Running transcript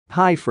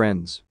Hi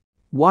friends.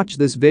 Watch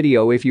this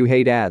video if you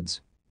hate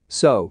ads.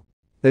 So,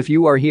 if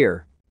you are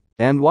here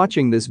and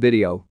watching this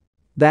video,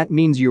 that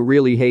means you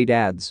really hate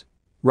ads.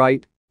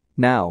 Right?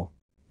 Now,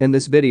 in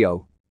this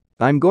video,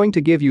 I'm going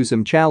to give you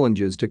some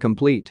challenges to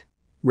complete.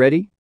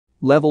 Ready?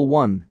 Level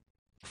 1.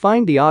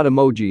 Find the odd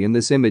emoji in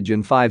this image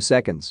in 5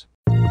 seconds.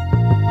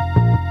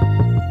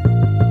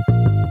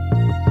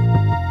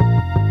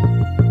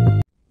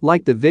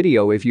 Like the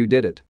video if you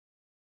did it.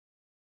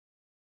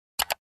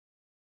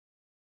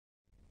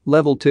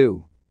 Level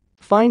 2.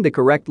 Find the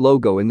correct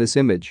logo in this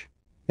image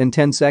in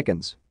 10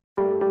 seconds.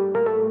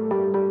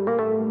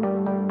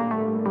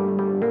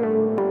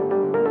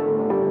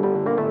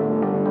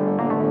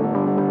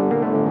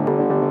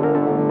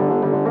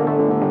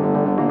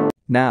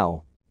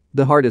 Now,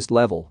 the hardest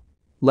level.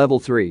 Level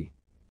 3.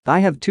 I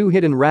have 2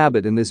 hidden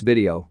rabbit in this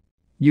video.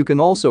 You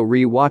can also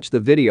re-watch the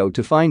video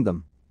to find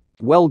them.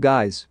 Well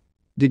guys,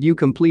 did you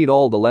complete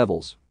all the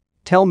levels?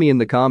 Tell me in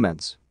the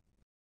comments.